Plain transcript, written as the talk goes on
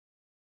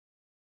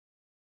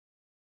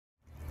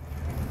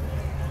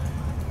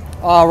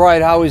All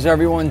right, how is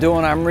everyone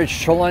doing? I'm Rich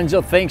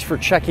Celenza. Thanks for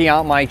checking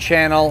out my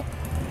channel.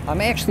 I'm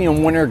actually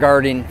in Winter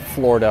Garden,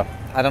 Florida.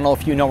 I don't know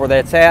if you know where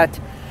that's at.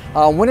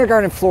 Winter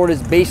Garden, Florida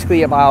is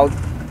basically about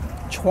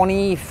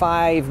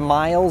 25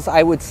 miles,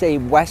 I would say,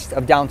 west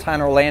of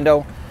downtown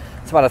Orlando.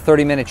 It's about a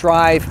 30-minute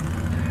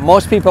drive.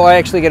 Most people are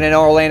actually going to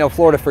know Orlando,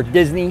 Florida for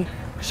Disney.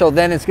 So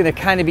then it's going to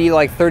kind of be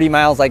like 30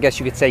 miles, I guess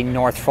you could say,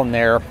 north from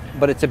there.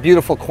 But it's a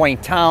beautiful,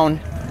 quaint town.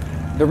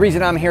 The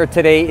reason I'm here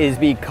today is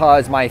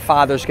because my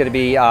father's going to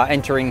be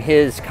entering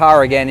his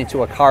car again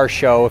into a car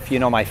show. If you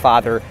know my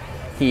father,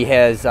 he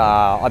has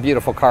a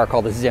beautiful car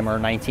called a Zimmer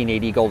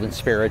 1980 Golden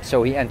Spirit.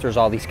 So he enters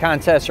all these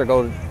contests or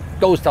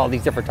goes to all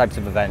these different types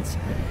of events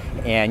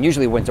and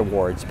usually wins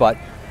awards. But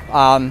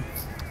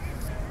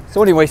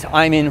so anyways,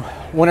 I'm in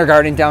Winter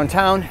Garden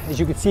downtown. As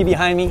you can see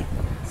behind me,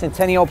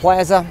 Centennial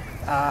Plaza.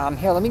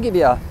 Here, let me give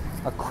you a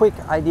quick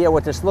idea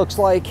what this looks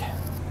like.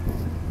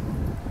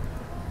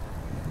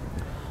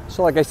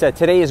 So like I said,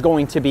 today is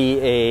going to be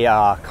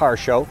a car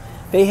show.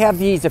 They have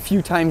these a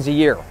few times a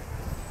year.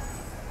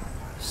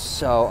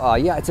 So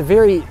yeah,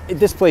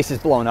 this place is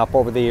blown up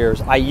over the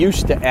years. I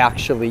used to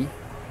actually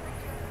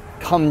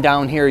come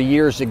down here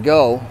years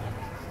ago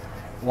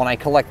when I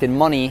collected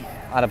money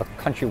out of a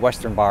country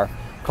western bar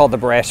called the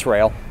Brass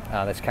Rail.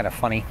 That's kind of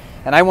funny.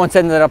 And I once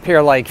ended up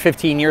here like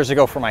 15 years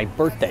ago for my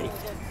birthday.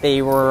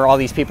 They were all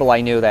these people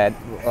I knew that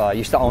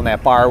used to own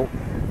that bar.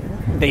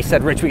 They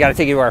said, Rich, we got to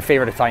take you to our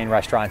favorite Italian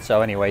restaurant.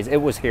 So anyways, it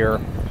was here.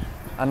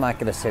 I'm not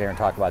going to sit here and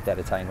talk about that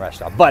Italian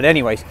restaurant. But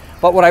anyways,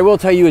 what I will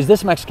tell you is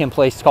this Mexican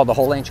place is called the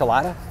Whole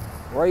Enchilada.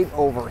 Right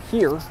over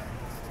here.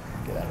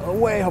 Get out of the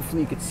way.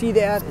 Hopefully you can see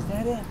that. Is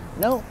that it?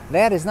 No,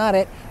 that is not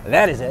it.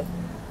 That is it.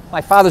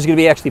 My father's going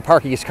to be actually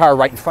parking his car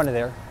right in front of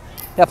there.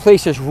 That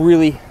place is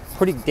really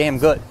pretty damn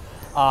good.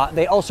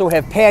 They also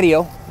have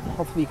patio.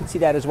 Hopefully you can see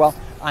that as well.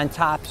 On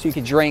top, so you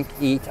can drink,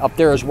 eat up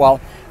there as well.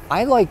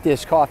 I like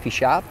this coffee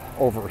shop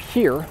over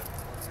here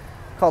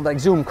called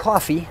Exhume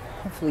Coffee.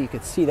 Hopefully you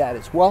could see that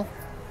as well.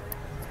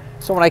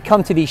 So when I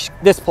come to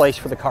this place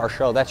for the car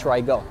show, that's where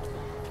I go.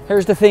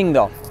 Here's the thing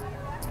though.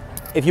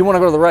 If you want to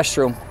go to the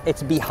restroom,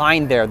 it's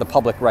behind there, the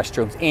public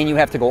restrooms, and you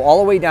have to go all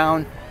the way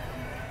down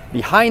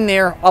behind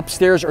there,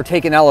 upstairs, or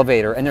take an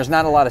elevator. And there's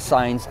not a lot of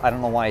signs. I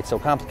don't know why it's so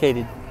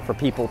complicated for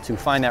people to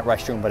find that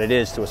restroom, but it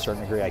is to a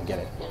certain degree. I get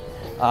it.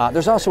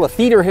 There's also a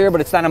theater here,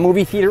 but it's not a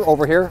movie theater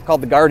over here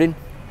called the Garden.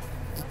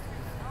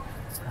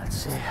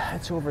 Let's see,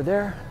 it's over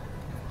there.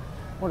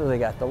 What do they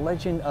got? The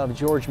Legend of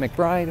George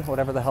McBride,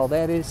 whatever the hell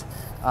that is.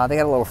 They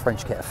got a little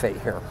French cafe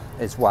here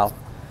as well.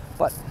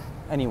 But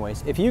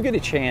anyways, if you get a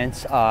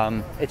chance,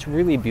 it's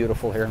really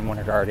beautiful here in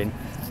Winter Garden.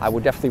 I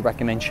would definitely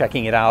recommend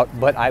checking it out,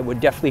 but I would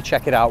definitely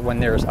check it out when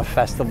there's a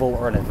festival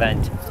or an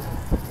event.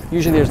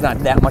 Usually there's not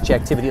that much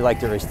activity like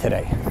there is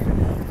today.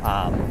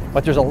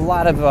 But there's a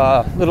lot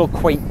of little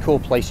quaint, cool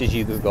places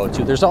you could go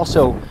to. There's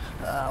also,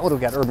 what do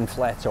we got? Urban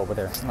Flats over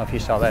there. I don't know if you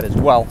saw that as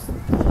well.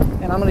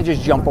 And I'm going to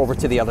just jump over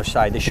to the other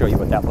side to show you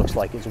what that looks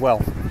like as well.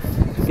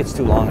 If it gets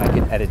too long, I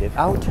can edit it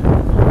out.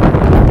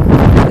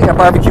 They got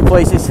barbecue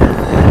places. Like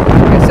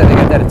I said, they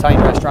got that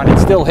Italian restaurant.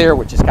 It's still here,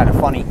 which is kind of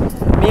funny.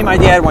 Me and my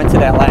dad went to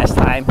that last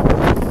time.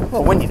 A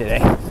little windy today.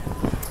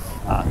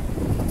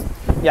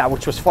 Yeah,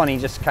 which was funny,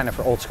 just kind of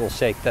for old school's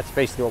sake. That's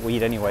basically what we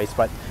eat anyways.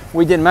 But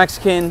we did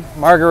Mexican,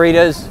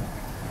 margaritas.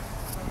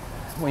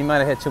 We might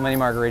have had too many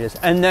margaritas.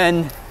 And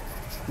then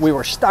we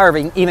were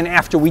starving even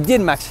after we did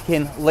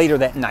Mexican later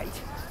that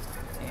night.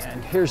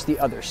 And here's the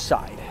other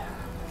side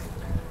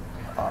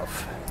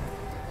of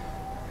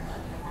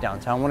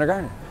downtown Winter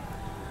Garden.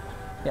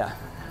 Yeah.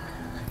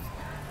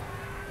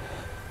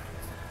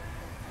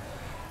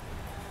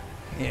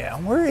 Yeah,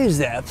 where is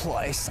that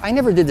place? I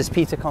never did this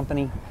pizza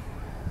company.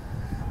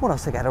 What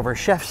else they got over?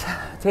 Chef's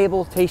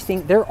table,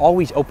 tasting. They're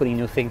always opening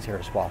new things here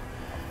as well.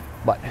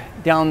 But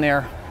down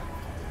there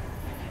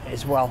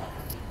as well.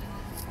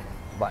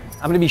 But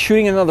I'm going to be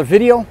shooting another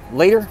video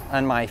later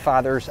on my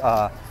father's,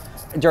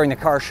 during the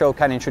car show,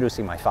 kind of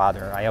introducing my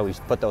father. I always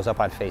put those up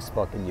on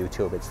Facebook and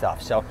YouTube and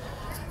stuff. So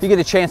if you get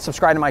a chance,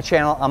 subscribe to my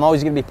channel. I'm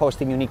always going to be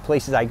posting unique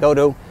places I go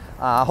to.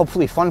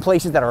 Hopefully fun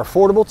places that are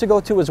affordable to go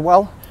to as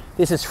well.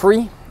 This is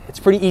free. It's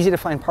pretty easy to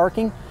find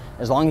parking.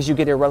 As long as you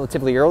get here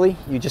relatively early,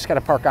 you just got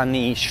to park on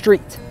the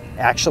street.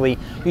 Actually,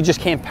 you just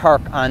can't park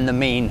on the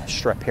main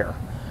strip here.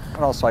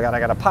 What else I got?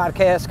 I got a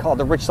podcast called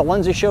The Rich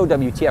Celenza Show.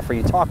 WTF are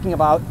you talking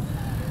about?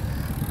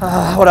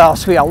 What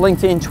else? We got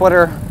LinkedIn,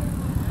 Twitter,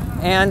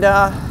 and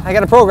I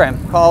got a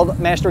program called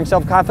Mastering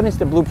Self-Confidence,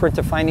 the blueprint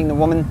to finding the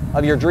woman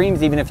of your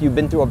dreams, even if you've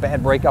been through a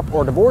bad breakup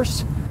or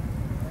divorce.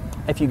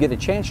 If you get a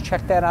chance,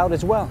 check that out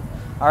as well.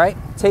 All right,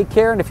 take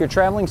care, and if you're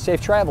traveling, safe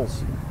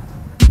travels.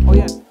 Oh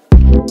yeah.